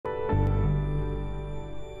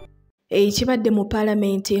Ekibadde mu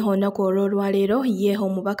Paalamenti olunaku olw'olwaleero ye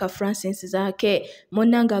Omubaka Francis Zaake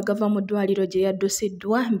munnanga agava mu ddwaliro gye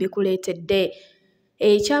yaddusiddwa mbikuleetedde.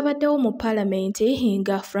 Ekyabaddewo mu Paalamenti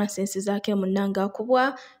nga Francis Zaake munnanga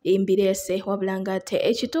akubwa mbireese wabula ng'ate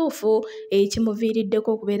ekituufu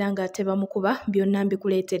ekimuviiriddeko okubeera ng'ate bamukuba byonna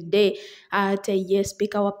mbikuleetedde. Ate ye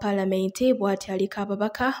Sipiika wa Paalamenti bw'ati aliko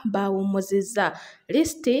ababaka baawummuzizza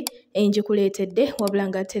lisiti engikuleetedde wabula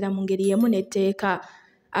ng'ate era mu ngeri y'emu n'etteeka.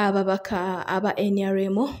 Ababaka aba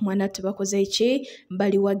NRM mwana tubakoze ki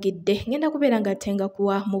baliwagidde ngenda kubeera nga tenga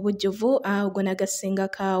kuwa mu bujjuvu ago nagasinga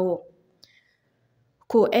kaawo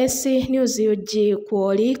ku AC News yuji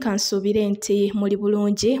kwoli kansubire nti muli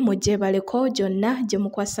bulungi mujje baleko jonna gye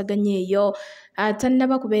mukwasaganya eyo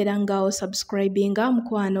atannaba kubeera nga subscribinga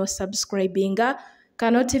mukwano subscribinga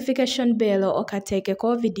ka notification bell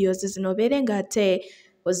okateekeko videos zino beere nga ate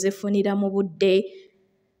ozifunira mu budde.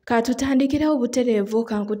 Katutandikirawo butereevu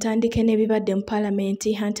kankutandike n'ebibadde mu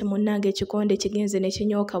Paalamenti anti munnange ekikonde kigenze ne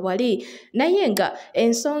kinyooka wali naye nga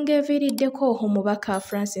ensonga eviiriddeko Omubaka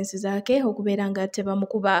Francis Zaake okubeera nga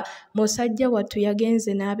tebamukuba musajja wattu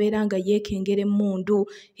yagenze n'abeera nga yeekengera emmundu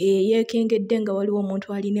yeekengedde nga waliwo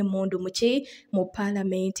omuntu alina emmundu mu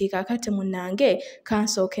Paalamenti. Kaakati munnange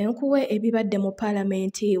kansooke nkuwe ebibadde mu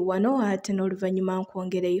Paalamenti wano ate n'oluvannyuma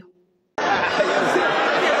nkwongereyo.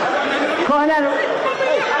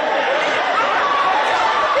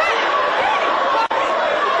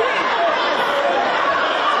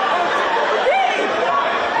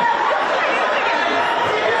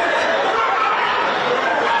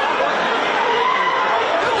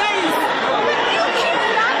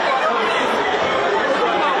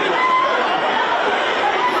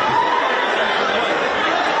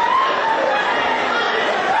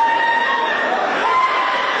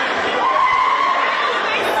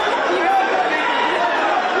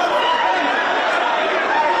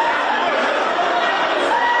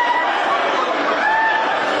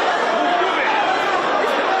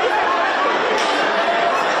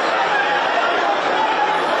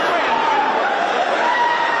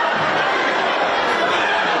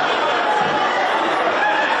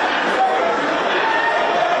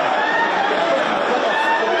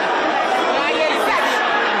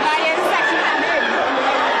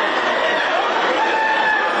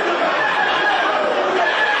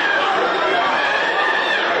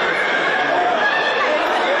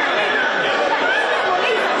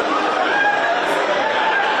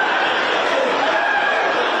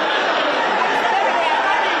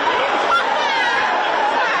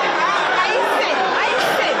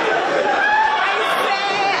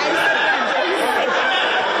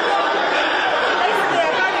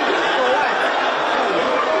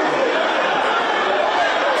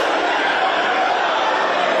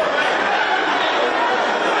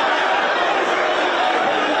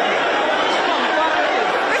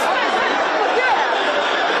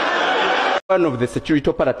 One of the security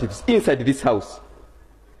operatives inside this house,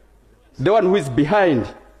 the one who is behind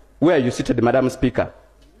where you seated, Madam Speaker,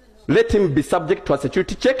 let him be subject to a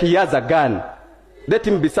security check. He has a gun. Let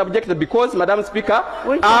him be subject because, Madam Speaker,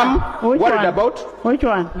 I'm worried about. Which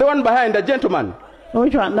one? The one behind, the gentleman.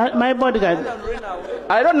 Which one? Not my bodyguard.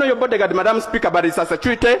 I don't know your bodyguard, Madam Speaker, but it's a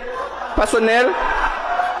security personnel.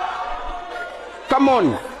 Come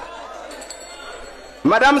on.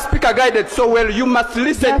 Madam Speaker guided so well, you must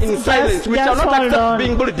listen in silence. We shall not accept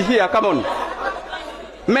being bullied here. Come on.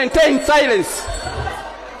 Maintain silence.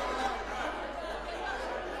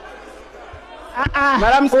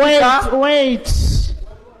 Madam Speaker. Wait.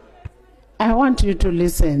 I want you to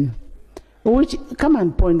listen. Come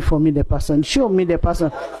and point for me the person. Show me the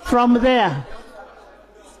person. From there.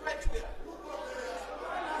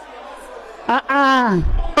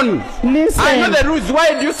 Listen. I know the rules.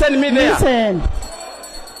 Why do you send me there?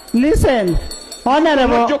 Listen,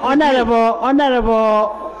 Honorable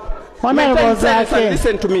Zaake.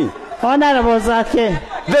 Listen to me. Honorable Zaake.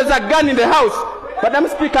 There's a gun in the house. Madam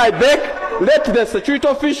Speaker, I beg, let the security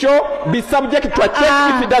official be subject to a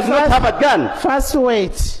check if he does not have a gun. First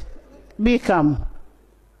wait. Be calm.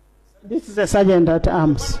 This is the Sergeant at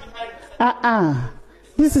Arms.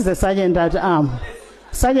 This is the Sergeant at Arms.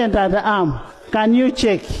 Sergeant at Arms, can you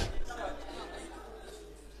check?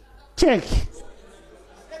 Check.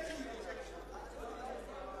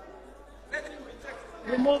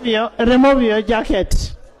 Remove your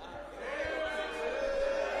jacket.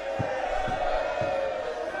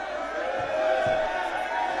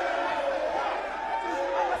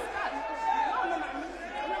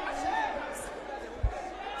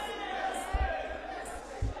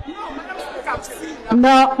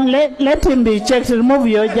 No, let him be checked. Remove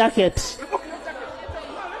your jacket.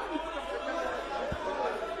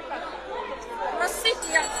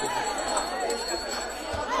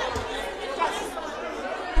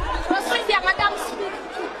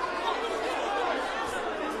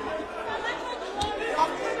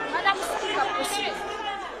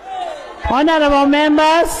 Honorable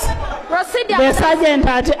members, Proceed, the sergeant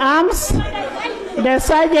at arms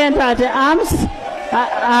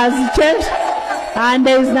has checked and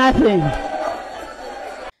there is nothing.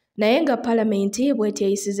 Naye nga palamenti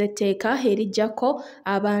bw'eteeyisiza etteeka erijjako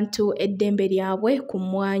abantu eddembe lyabwe ku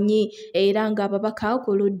mmwanyi era ng'ababaka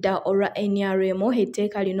ku ludda olwa NRM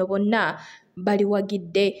etteeka lino bonna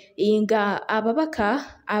baliwagidde nga ababaka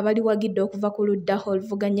abaliwagidde okuva ku ludda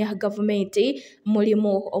oluvuganya gavumenti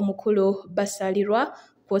mulimu omukulu Basalirwa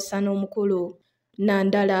kwosa n'omukulu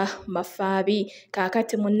Nandala Mafaabi.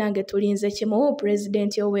 Kaakati munnange tulinze kimu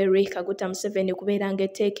Pulezidenti Yoweri Kaguta Museveni kubeera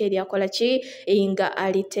ng'etteeka eryakola ki nga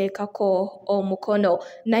aliteekako omukono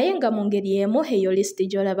naye nga mu ngeri emu eyo lisiti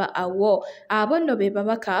gy'olaba awo abo nno be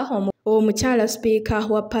babaka omukyala sipiika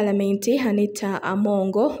wa palamenti Anita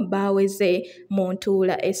Amongo baweze mu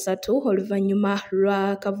ntuula 3 oluvannyuma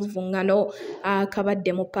lwa kavuvuŋŋano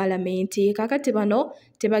akabadde mu palamenti. Kaakati bano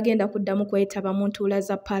tebagenda kuddamu kwetaba mu ntuula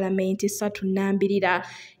za palamenti 32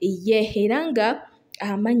 ye era nga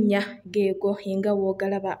amannya geego nga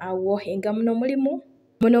woogalaba awo nga muno mulimu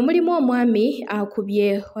omwami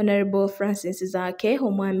akubye Honorable Francis Zaake,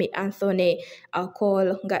 omwami Anthony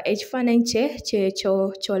Akol nga ekifaananyi kye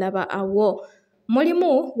kyekyo kyolaba awo.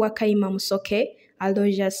 Mulimu Wakayima Musoke,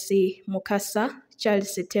 Aloysius Mukasa,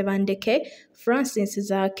 Charles Tebandeke, Francis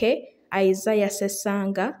Zaake, Isaiah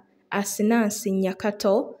Sesanga, Asinansi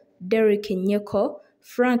Nyakato, Derek Nyeko,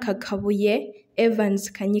 Frank Kabuye,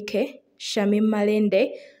 Evans Kanyike, Shami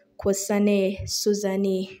Malende, Kwosane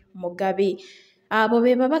Suzani Mugabi. Abo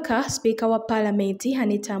be babaka sipiika wa palamenti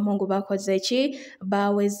Anita Amongo bakoze ki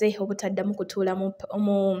baweze obutaddamu kutuula mu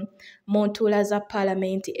ntuula za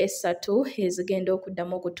palamenti 3 ezigenda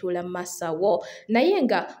okuddamu okutuula mu masawo naye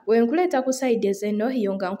nga wenkuleeta ku sayidi ez'enno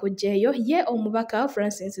yo nga nkugjeeyo ye omubaka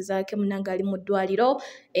Francis Zaake munanga ali mu ddwaliro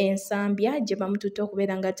ensambya gye bamututte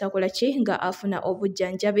okubeera nga takola ki nga afuna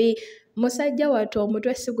obujjanjabi. Musajja wattu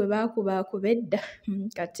omutwe si gwe baakuba edda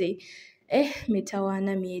kati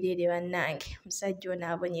mitawaana myerere bannange musajja ono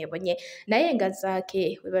abonyeebonye naye nga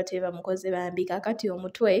Zaake we batebe bamukoze bambi kakati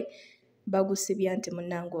omutwe bagusibya nti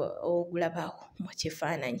munnange ogulabawo mu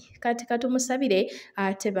kifaananyi kati katumusabire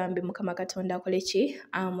ate bambi Mukama Katonda akole ki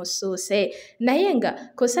amusuuse naye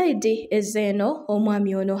nga ku sayidi ez'eno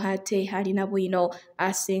omwami ono ate alina bwino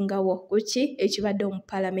asingawo kuki ekibadde mu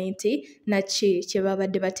palamenti naki kye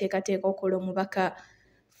babadde bateekateeka okola omubaka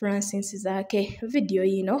Francis Zaake. Video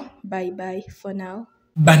yino bye for now.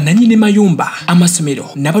 Bannanyini mayumba, amasomero,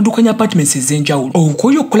 n'abadukanya apartments ez'enjawulo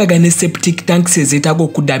okukola okukolagana ne septic tanks ezeetaaga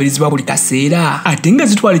okuddaabirizibwa buli kaseera ate nga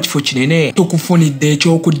zitwala ekifo kinene tukufunidde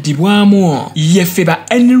ekyokuddibwamu yeffe ba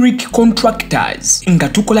Enric Contractors nga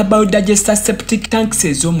tukola biodigester septic tanks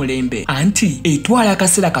ez'omulembe anti etwala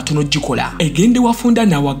akaseera katono gikola egende wafunda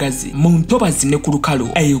n'awagazi mu ntobazi ne ku lukalu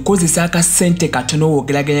ekozesa akasente katono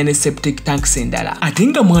woogeraganya ne septic tanks endala ate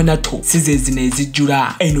nga mwana to si ze zino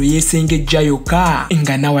ezijjula eno yeesengejja yokka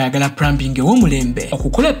nga nawe ayagala plumbing ew'omulembe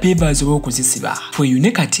okukola pavers oba okuzisiba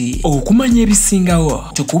tweyune kati okumanya ebisingawo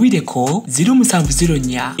tukubireko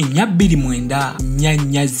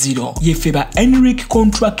 0704-429-440 yeffe ba Enric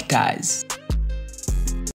Contractors.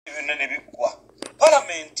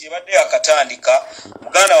 Palamenti ebadde yakatandika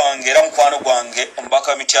muganda wange era mukwano gwange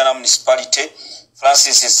omubaka Mityana municipality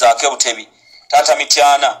Francis Zaake Butebi tata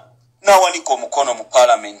Mityana nawanika omukono mu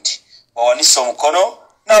palamenti wawanisa omukono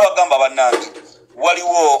n'abagamba bannange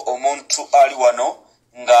waliwo omuntu ali wano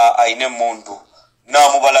nga aine mundu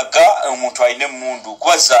namubalaga omuntu aine mundu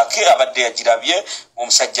kwa Zaake abadde yagirabye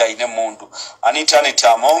omusajja aine mundu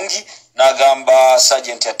Anita Amongi n'agamba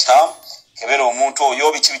sergeant atam kebera omuntu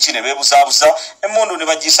oyo biki ne bebuzabuza emundu ne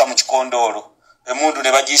bagisa mu kikondoolo emundu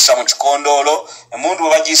bagisiza mu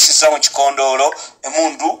kikondoolo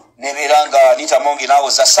emundu ne beranga Anita Amongi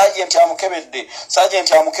nawoza sergeant amukebedde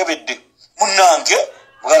munnange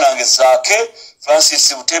muganange Zaake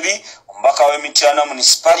Francis Butebi omubaka we Mityana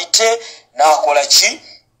municipality n'akola ki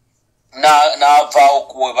n'avaawo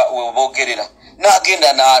kuwebogerera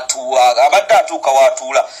n'agenda n'atuula abadde atuuka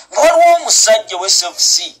waatuula nga waliwo omusajja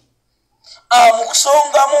w'SFC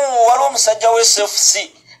amusongamu waliwo omusajja w'SFC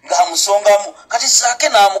ng'amusongamu kati Zaake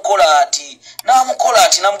n'amukola ati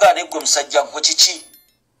n'amugana eggwe musajja gwe kiki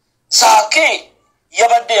Zaake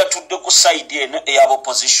yabadde yatudde ku side eno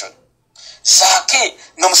ey'opposition Zaake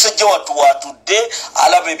nga musajja watudde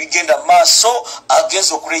alaba ebigenda maaso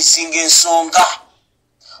agenza okuraisinga ensonga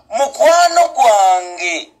mukwano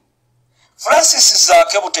gwange Francis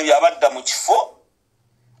Zaake Butebi abadda mu kifo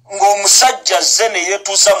ng'omusajja zze ne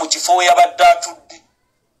yeetuusa mu kifo we yabadde atudde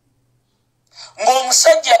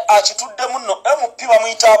ng'omusajja akitudde muno MP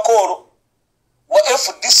bamuyita akoolo wa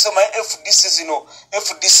FDC FDCs zino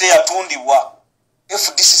FDC yatundibwa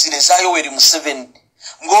FDC zile zayo weri Museveni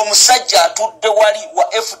ng'omusajja atudde wali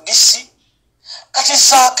wa FDC kati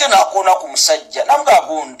zaake nakona ku musajja namga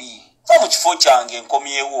gundi va mu kifo kyange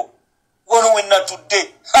nkomyewo wono wenna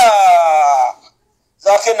tudde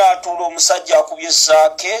zaake n'atuula omusajja akubye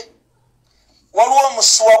zaake waliwo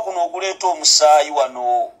omusuwa guno oguleeta omusaayi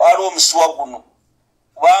wano waliwo omusuwa guno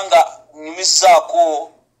kubanga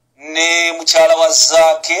nyumizaako ne mukyala wa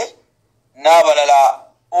zaake n'abalala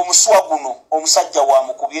omusuwa guno omusajja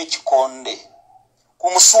wamukubye ekikonde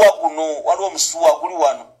ku musuwa guno waliwo omusuwa guli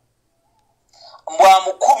wano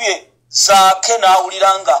mbwamukubye zaake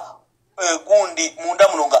n'awulira nga gundi munda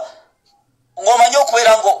muno nga ng'omanye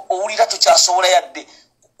okubeera nga owulira tokyasobola yadde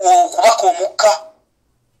okubaka omukka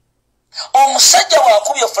omusajja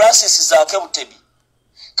wakubye Francis Zaake Butebi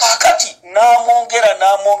kakati n'amwongera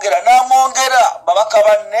babaka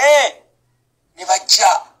banne ne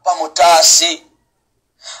bajja bamutaase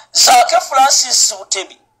Zaake Francis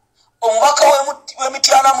Butebi omubaka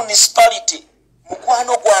w'Emityana municipality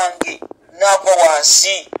mukwano gwange n'agwa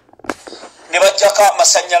wansi ne bajjako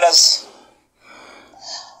amasanyalazi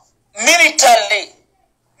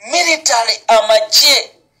military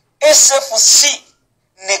amagye SFC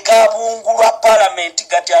ne gabungulwa parliament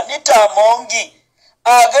gati Anita Amongi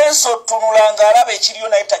agenso otunula ng'alaba ekiriyo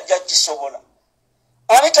naye tajja kisobola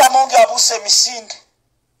Anita Amongi abuuse emisinde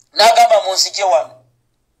n'agamba munzije wano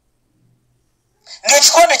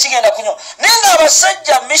ng'ekikonde kigenda kunywa naye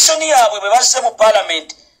ng'abasajja missoni yaabwe bwe bazze mu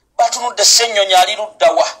parliament batunudde Ssenyonyi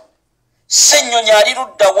ali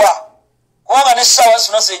luddawa kubanga n'essaawa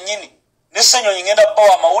zino zennyini ne Ssenyonyi ngenda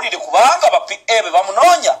bbawa amawulire kubanga ba PA be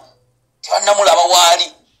bamunoonya tebannamulaba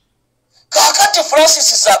waali kaakati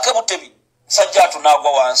Francis Zaake Butebi musajja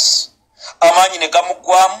atunaagwa wansi amaanyi ne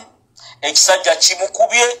gamuggwamu ekisajja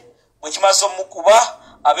kimukubye bwe kimaze omukuba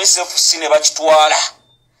ab'SFC ne bakitwala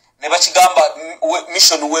ne bakigamba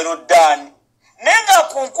mission Werodani naye nga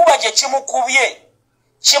ku nkuba gye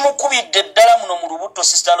kimukubidde ddala muno mu lubuto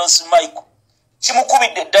Sister Rose Michael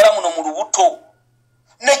kimukubidde ddala muno mu lubuto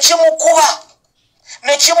ne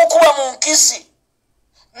kimukuba mu nkizi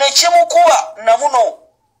ne kimukuba namuno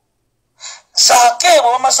Zaake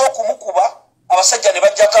bwe bamaze okumukuba abasajja ne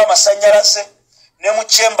bajjako amasanyalaze ne mu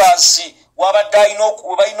chambers wabadde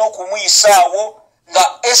balina okumuyisaawo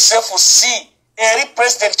nga SFC eri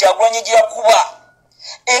president Kyagulanyi gye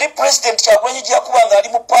yakuba ng'ali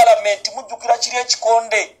mu parliament mujjukira kiri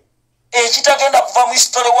ekikonde ekitagenda kuva mu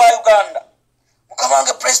history wa Uganda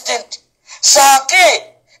mukamange president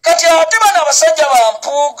Zaake kati ate bano abasajja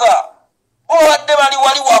bampuuga babadde bali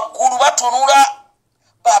wali waggulu batunula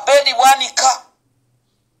babedi bwanika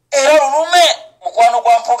era Lulume mukwano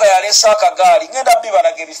gwa mpuuga yaleese akagaali ngenda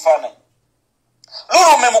bibalaga ebifaananyi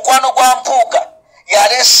Lulume mukwano gwa mpuuga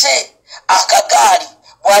yaleese akagaali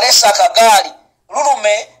bwaleese akagaali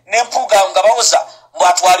Lulume n'empuuga nga bawoza mbu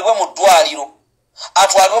atwalibwe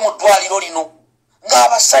mu ddwaliro lino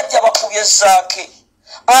ng'abasajja bakubye Zaake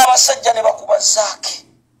abasajja ne bakuba Zaake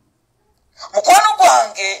mukwano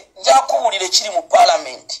gwange njakubulira ekiri mu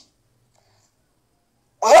parliament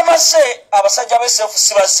bwe bamaze abasajja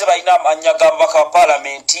b'SFC bazze balina amannya g'ababaka ba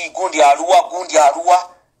parliament gundi aluwa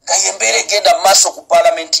nga yembeera egenda mu maaso ku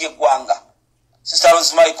parliament y'eggwanga Sister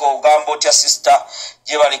Rose Michael ogamba otya sister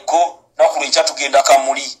gye baliko nakulu enkya tugenda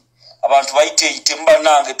Kamuli abantu bayiteeyite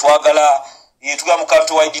mubanange twagala tuga mu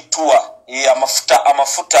county-wide tour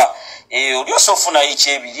amafuta olyosa ofunayo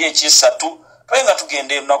ekyebiri ekyesatu twenga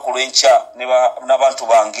tugende lunaku lw'enkya n'abantu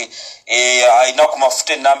bange alina ku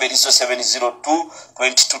mafuta ennamba erizo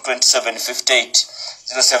 702-222758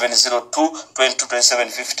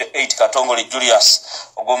 0702-222758 Katongole Julius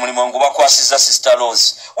ogw'omulimu ngubakwasiza Sister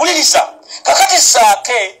Rose wuliriza kakati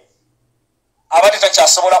Zaake abadde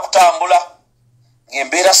takyasobola kutambula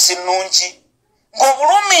ng'embeera si nnungi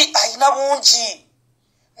ng'obulumi ayina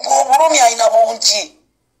bungi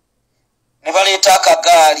ne baleeta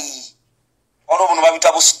akagaali olwo buno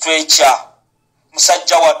babita bu stretcher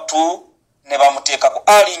musajja wattu ne bamuteekako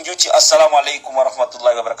ali njuki assalamu alaikum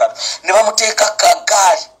warahmatullahi wabarakatuh ne bamuteeka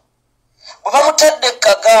kagaali bwe bamutadde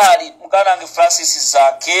kagaali muganda wange Francis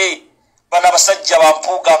Zaake bana abasajja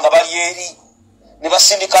bampuuga nga bali eri ne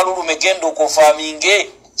basindika Lulume genda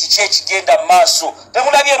okonfaminge kiki ekigenda mu maaso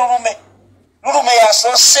temulabye Lulume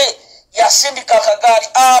yasoose yasindika akagaali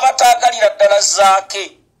abataagalira ddala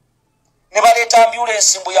Zaake ne baleeta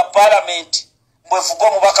ambulance mbu ya parliament mbwevuga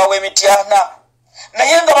omubaka w'Emityana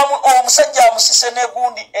naye nga omusajja amusise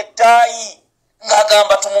negundi ettaayi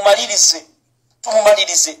ng'agamba tumumalirize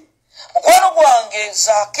mukwano gwange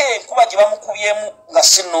Zaake enkuba gye bamukubyemu nga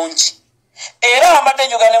si nnungi era amadde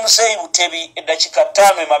enyoga ne Muzeeyi Butebi eddakiika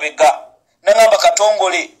 5 emabega nangamba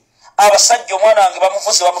katongole abasajja omwana wange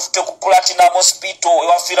bamuvuze bamufute ku Platinum Hospital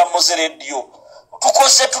ewafiira Moze Radio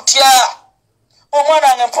tukoze tutya omwana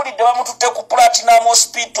wange mpulidde bamututte ku Platinum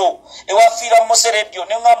Hospital ewafiira Moze Radio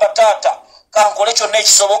nengamba taata kankole kyonna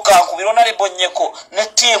ekisoboka nkubira nale bonnyeko ne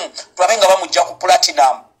team tulabe nga bamujja ku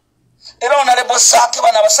Platinum era onalebo zaake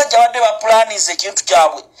bana abasajja badde baplanize ekintu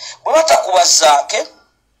kyabwe bwe batakuba zaake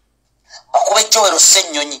bakuba ejjowero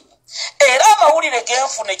Ssennyonyi era amawulire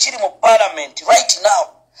genfune kiri mu parliament right now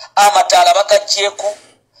amataala bagaggyeko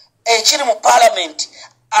ekiri mu parliament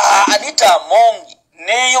Anita Amongi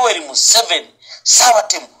ne Yoweri Museveni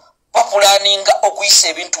Sabatemu bapulaninga okuyisa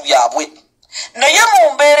ebintu byabwe naye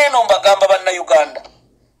mu mbeera eno mbagamba bannayuganda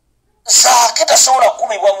zaake tasobola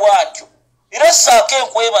kumibwa bwatyo era zaake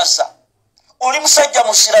nkwebaza oli musajja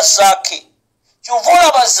musira zaake kyova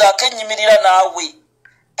olaba zaake nnyimirira naawe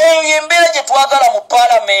eyo yembeera gye twagala mu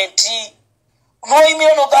paalamenti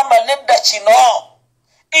n'oyimira n'ogamba nedda kino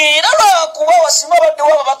era lwakuba wasinga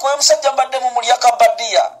baddewo ababaka omusajja mbadde mu mulya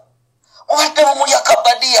kabadiya mubadde mu mulya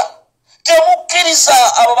kabadiya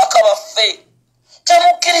temukkiriza ababaka baffe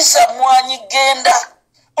temukkiriza mwanyi genda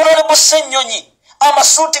Honorable Ssennyonyi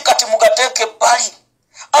amasuuti kati mugateeke ebbali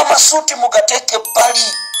amasuuti mugateeke ebbali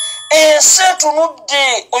ensi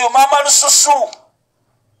etunudde oyo maama lususu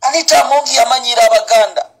Anita Amongi yamanyira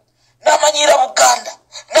abaganda n'amanyira Buganda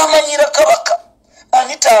n'amanyira Kabaka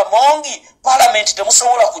Anita Amongi parliament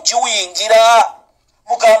temusobola kugiwuyingira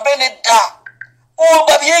mugambe nedda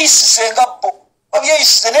babyeyisize nga bo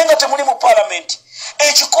babyeyisize naye nga temuli mu parliament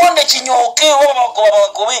ekikonde kinyooke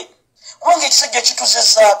babagobe kubanga ekisajja kituze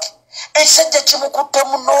zaake ekisajja kimukutte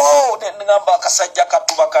muno nengamba akasajja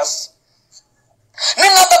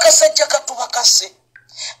katubakase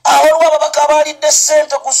awo lwa ababaka abalidde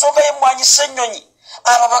ssente ku nsonga y'emmwanyi Ssennyonyi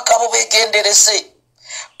ababaka bo beegendereze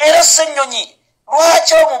era Ssennyonyi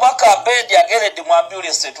lwaki omubaka Abedi agendedde mu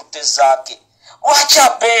ambulance etutte zaake lwaki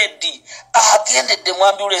Abedi agendedde mu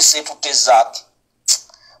ambulance etutte zaake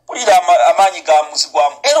pulira amaanyi ga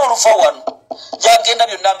muzigwamu era olufa wano yagenda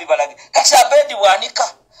byonna mbibalage kati Abedi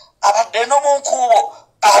bwanika abadde n'omunkuubo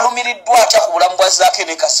alumiriddwa atya ku bulamu bwa zaake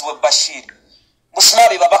ne Kasiwe Bashir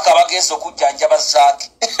musimaabi babaka bagenza okujjanjaba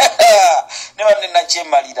zaake ne banne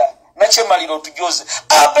nakyemalira otujoze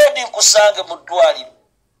Abedi nkusange mu ddwaliro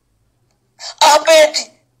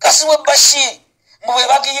Abedi Kasiwe Bashir mwe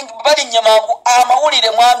balinnya mangu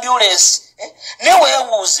amawulire mu ambulance ne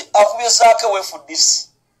weewuuze akubye zaake FDC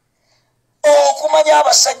okumanya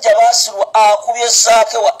abasajja baasirwa akubye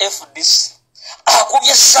zaake wa FDC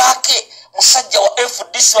akubye zaake musajja wa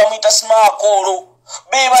FDC bamuyita Simaakolo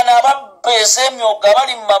bebana ababbeeza emyoga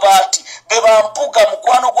bali mu mabaati bebampuga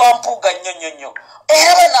mukwano gwa mpuga nnyonnyonnyo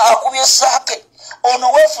era bana akubye zaake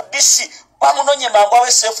ono FDC bamunonye mangu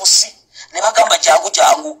awe SFC ne bagamba jangu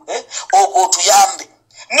otuyambe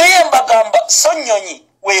naye mbagamba Ssennyonyi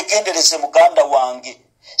weegendereze muganda wange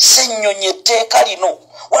Ssennyonyi etteeka lino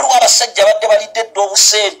waliwo abasajja badde balidde edda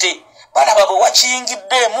obusente balaba bwe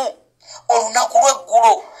wakiyingiddemu olunaku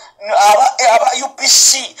lw'eggulo aba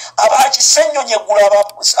UPC abaki Ssennyonyi eggulo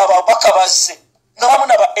ababaka bazze nga bamu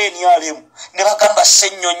naba NRM ne bagamba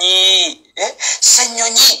Ssennyonyi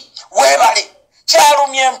weebale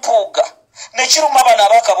kyalumya empuuga nekiruma bana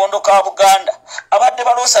abakabondo ka Buganda abadde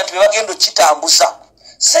baloosa nti bebagenda okitambuza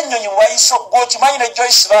Ssennyonyi bwayiso gwokimanyi ne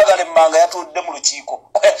Joyce baagala emmanga yatudde mu lukiiko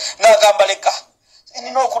n'agamba leka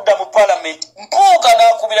nina okudda mu parliament mpuuga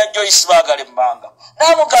n'akubira Joyce baagala emmanga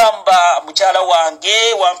n'amugamba mukyala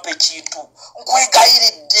wange wampe kintu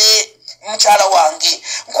nkwegayiridde mukyala wange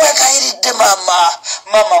nkwegayiridde mama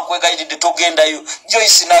nkwegayiridde togendayo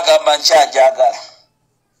Joyce n'agamba nkyajagala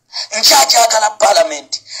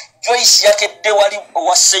parliament Joyce yakedde wali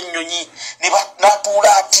wa Ssennyonyi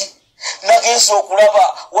n'atuula ati nagenza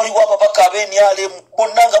okulaba waliwo ababaka ab'NRM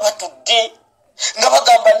bonna nga batudde nga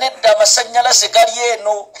bagamba nedda amasannyalaze gali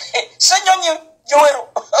eno Ssennyonyi Jowero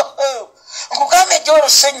nkugambe Jowero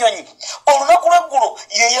Ssennyonyi olunaku lw'eggulo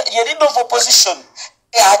ye leader of opposition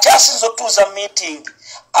akyasinza otuuza meeting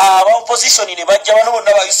aba opposition ne bajja bano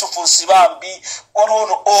bonna ba Yusufu Nsibambi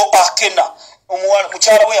olwono Akena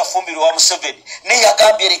mukyala we yafumbirwa wa Museveni naye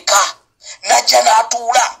yagambye leka najja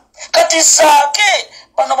n'atuula kati zaake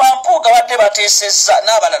bano bampuuga badde bateesezza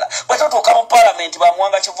n'abalala bwe tutuuka mu parliament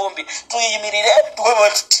bamuwanga Kivumbi tuyimirire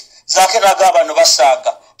tuwebe tuti zaake n'agamba bano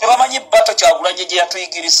basaaga tebamanyi bbato Kyagulanyi gye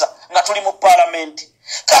yatuyigiriza nga tuli mu parliament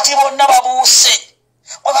kati bonna babuuse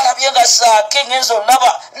bwe balabye nga zaake ngenza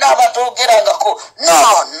olaba n'abatoogerangako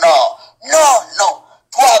no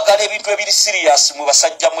twagala ebintu ebiri serious mwe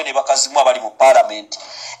basajja mwe ne bakazi mwe abali mu parliament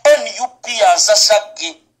NUP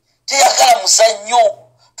yazasagge teyagala muzannyo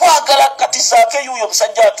twagala kati zaake yuyo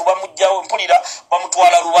musajja watu bamujjawo mpulira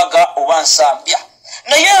bamutwala Lubaga oba Nsambya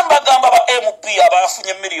naye mbagamba ba MP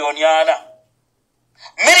abafunye miliyoni 4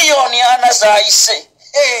 miliyoni 4 zaayise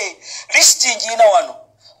listing ina wano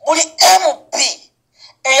buli MP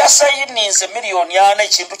eyasayininze miliyoni 4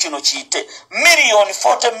 ekintu kino kiyite miliyoni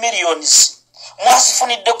 40 millions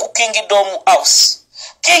mwasifunidde ku Kingdom House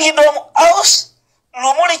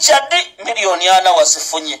Lumuli Chaddi miliyoni 4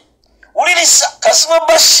 wazifunye uliriza Kasimo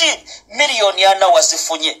Bashir miliyoni 4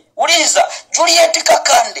 wazifunye uliriza Juliet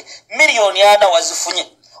Kakande miliyoni 4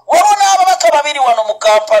 wazifunye wabona ababaka babiri wano mu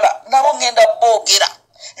Kampala nabo ngenda boogera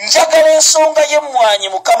njagala ensonga y'emmwanyi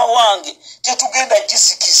mukama wange tetugenda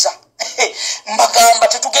gisikiza mbagamba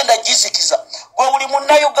tetugenda gizikiza gwe uli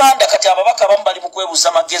munnayuganda kati ababaka bamu bali mu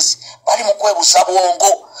kwebuuza magezi bali mu kwebuuza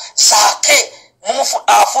bwongo zaake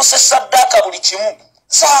afuuse saddaaka buli kimu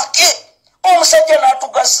zaake omusajja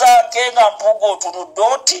n'atuga zaake nga mpuuga otunudde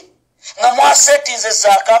oti nga mwasetinze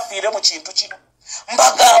zaake afiire mu kintu kino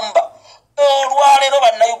mbagamba olwaleero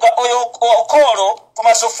bannayuga oyo Okoolo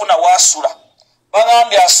tumaze okufuna waasula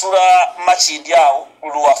bagambye asula Makindi awo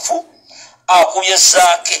Luwafu akubye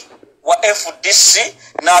zaake wa FDC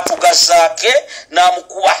n'atuga zaake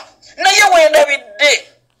n'amukuba naye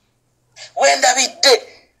wendabidde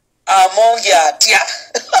amonge atya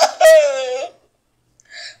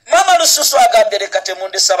Mama Lususu agambye leka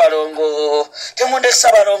temunde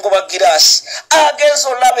Sabalongo ba girasi agenzo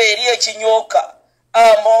olaba eri ekinyooka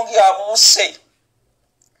amonge abuuse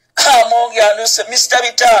amonge anuse Mr.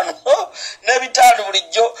 Bitano ne Bitano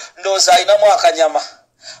bulijjo ndooza ayinamu akanyama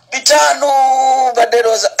Bitano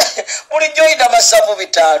baderoza bulijjo ina masavu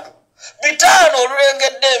Bitano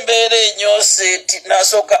olulengedde embeera enyoose eti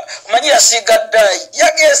nasooka manyi yasiiga ddaayi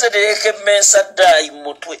yagenze neyekemmensa ddaayi mu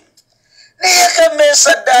mutwe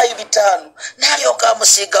neyekemmensa ddaayi Bitano n'alyoka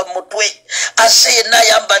amusiiga mu mutwe ase yenna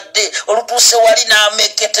ayambadde olutuuse wali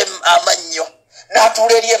n'amekete amannyo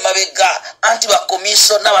n'atuula eri emabega anti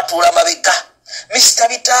bakomisona batuula amabega Mr.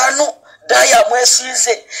 Bitano ddaayi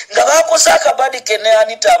amwesinze nga baakoze akabadike ne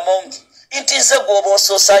Anita Amongi nti nze gw'oba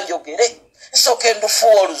osoosa njogere nsooka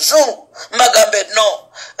endufuwa oluzungu magambe no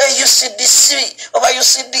UCDC oba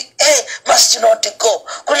UCDA must not go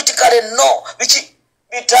politically no biki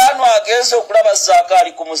Bitano agenze okulaba zaake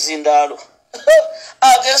ali ku muzindaalo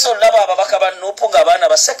agenze olaba ababaka ba Nuupu ng'abaana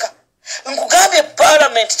baseka nkugambye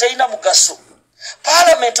Parliament terina mugaso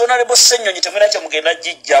Parliament Honorable Ssenyonyi temulina kye mugenda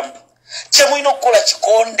gijjamu kye mulina okukola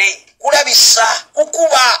kikonde kulabisa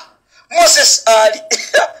kukuba Moses Ali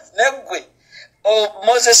neggwe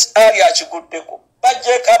Moses Ali akiguddeko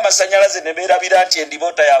bajjeko amasanyalaze ne beerabira nti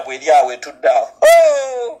endiboota yaabwe eri awo etuddeawo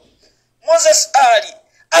Moses Ali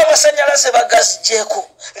amasanyalaze bagazijjeeko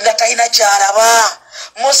nga talina kyalaba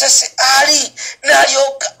Moses Ali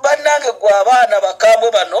n'alyoka bannange gwe abaana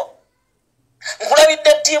bakambwe bano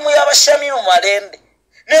nkulabidde ttiimu y'abashamimu Malende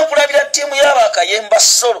nenkulabira ttiimu y'abakayemba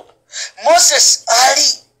Solo Moses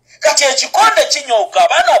Ali kati ekikonde kinyooka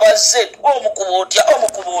abaana bazze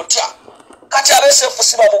omukuba otya kati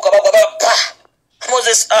abesefusi bamuka bagaba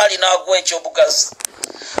Moses Ali n'agwa ekyobugazi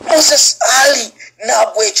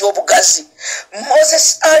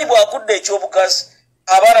Moses Ali bw'agudde ekyobugazi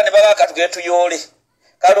abaana ne baba katugere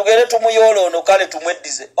tumuyoole ono kale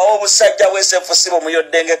tumweddize obusajja bw'esefusi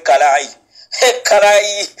bumuyodde ng'ekkalaayi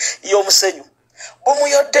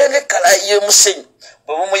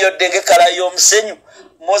y'omusenyu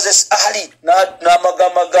Moses Ali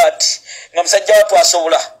n'amagamaga ati nga musajja watu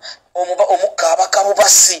asobola omukaabaka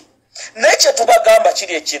bubasi naye kye tubagamba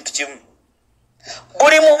kiri ekintu kimu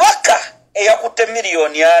buli mubaka eyakutte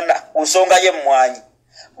miliyoni 4 ku nsonga y'emmwanyi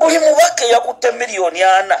buli mubaka eyakutte miliyoni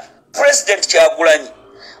 4 President Kyagulanyi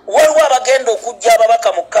waliwo abagenda okujja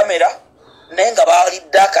ababaka mu kamera naye nga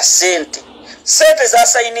baalidde akasente sente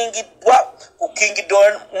zasayiningiddwa ku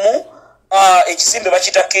Kingdom ekizimbe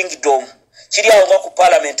bakita Kingdom kiri awo nga ku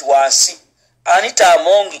Parliament wansi Anita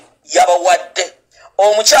Amongi yabawadde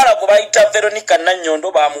omukyala gwe bayita Veronica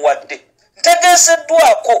Nannyondo bamuwadde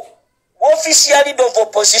ntegeeseddwako official leader of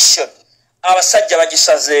opposition abasajja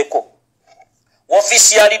bagisazeeko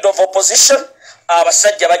official leader of opposition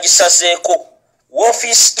abasajja bagisazeeko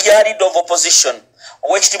official leader of opposition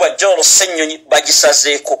owekitibwa Joel Ssenyonyi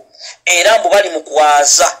bagisazeeko era mbu bali mu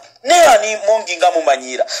kwaza neani Mongi nga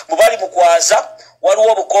mumanyira mbu bali mu kwaza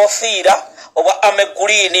waliwo obukofiira obwa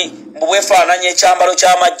Amegulini mbu bwefaananya ekyambalo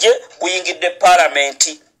ky'amagye buyingidde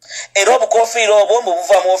Parliament era obukofiira obwo mbu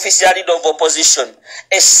buva mu official leader of opposition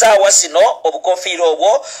essaawa zino obukofiira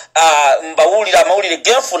obwo mbawulira amawulire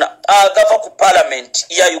genfuna agava ku Parliament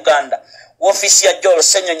ya Uganda w'ofiisi ya Jolo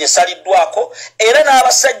Ssenyonyi esaliddwako era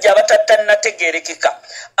n'abasajja abatatanategeerekeka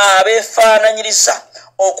abeefaananyiriza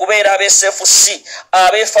okubeera ab'SFC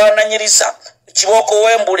abeefaananyiriza Kibooko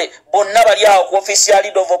Wembule bonna bali awo ku ofiisi ya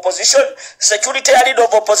Leader of Opposition security ya Leader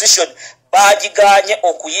of Opposition baagiganye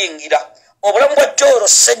okuyingira obulamu bwa Jolo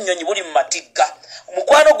Ssenyonyi buli mu matigga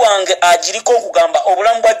mukwano gwange agiriko okugamba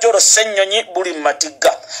obulamu bwa Jolo Ssenyonyi buli mu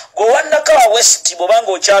matigga gowannakawa West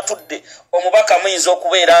bwobanga okyatudde omubaka muyinza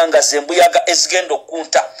okubeera nga zembuyaga ezigenda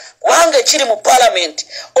okkunta kubanga ekiri mu Parliament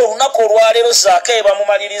olunaku olwaleero zaake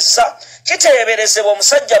bamumaliriza kiteeberezebwa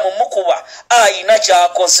omusajja mu mukuba ayina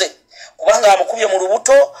kyakoze kubanga amukubye mu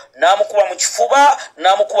lubuto n'amukuba mu kifuba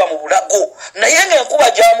n'amukuba mu bulago naye ng'enkuba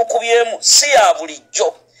gy'amukubyemu si ya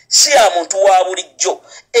bulijjo si ya muntu wa bulijjo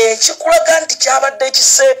ekikulaga nti kyabadde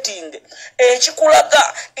ekiseetinge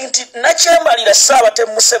ekikulaga nti nakyembalira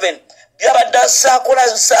Ssaabatemu Museveni byabadde azaakola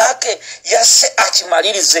zaake yasse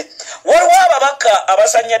akimalirize waliwo ababaka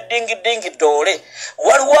abazanya dingidingi doole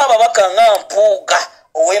waliwo ababaka nga Mpuuga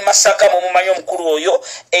ow'e Masaka mu mumanyi omukulu oyo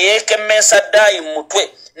eyeekemmeesa ddaayi mu mutwe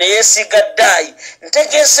ne yeesiga ddaayi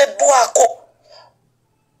ntegeezeddwako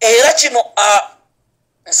era kino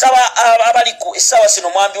nsaba abali ku essaawa zino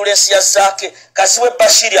mu ambulensi ya zaake Kaziwe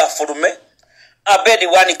Bashiri afulume Abedi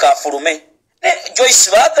Wanika afulume ne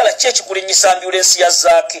Joyce baagala ki ekikulinyisa ambulensi ya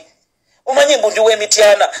zaake omanyi mbu ndi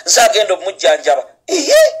w'Emityana nzaagenda omujjanjaba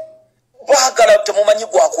baagala temumanyi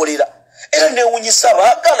gwakolera era neewunyisa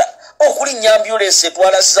baagala okulinnya ambulensi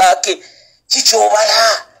etwala zaake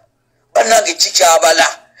kikyobala bannange kikyabala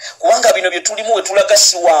kubanga bino bye tulimu we tulaga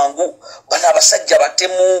si wangu bano abasajja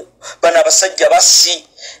batemu bano abasajja basi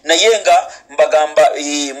naye nga mbagamba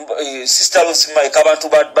sister Rosemary abantu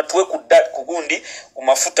batuwe ku gundi ku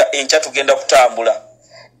mafuta enkya tugenda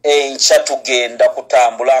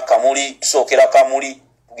kutambula akamuli tusookera kamuli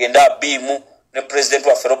tugenda abiimu ne president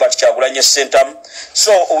waffe Robert Kyagulanyi Sentamu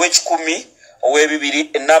so ow'ekikumi ow'ebibiri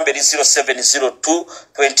ennamba eri 0702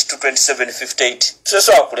 222758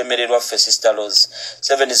 tusobola kulemererwa ffe sister Rose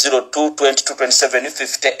 702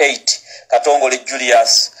 222758 Katongole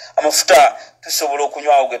Julius amafuta tusobola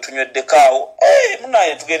okunywawo ge tunyweddekaawo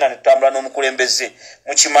munaye tugenda ne tutambula n'omukulembeze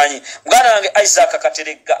mukimanyi muganda wange Isaac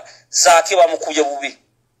Kateregga zaake bamukubye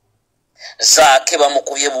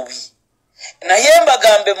bubi naye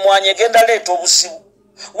mbagambe mmwanyi egenda leeta obusibu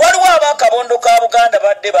waliwo ab'akabondo ka Buganda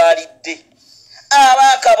badde baalidde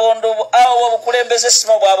ab'akabondo awo obukulembeze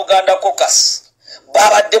simo bwa Buganda Caucus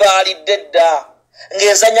babadde baalidde dda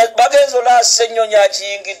ng'ezanya bagenza olaba Ssenyonyi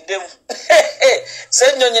akiyingiddemu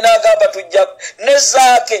Ssenyonyi n'agamba tujja ne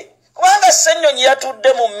zaake kubanga Ssenyonyi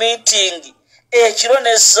yatudde mu meeting ekiro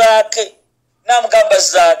ne zaake n'amugamba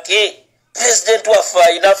zaake president waffe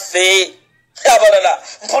ayina ffe abalala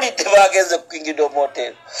mpulidde bagenze ku Kingdom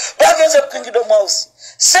Hotel bagenze ku Kingdom House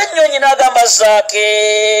Ssenyonyi n'agamba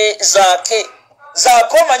zaake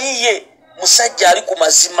omanyi ye musajja ali ku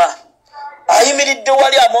mazima ayimiridde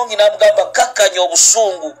wali amongi n'amugamba kakkanya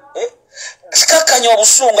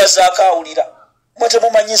obusungu zaake awulira mwe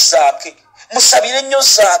temumanyi zaake musabire nnyo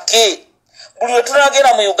zaake buli lwe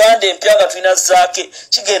tunagenda mu Uganda empya nga tulina zaake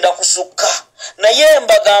kigenda kusukka naye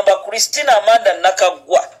mbagamba Christina Amanda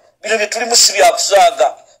Nakaggwa bino bye tulimu si bya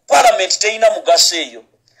kusaaga Parliament teyina mugaso eyo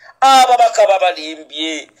ababaka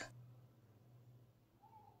babalimbye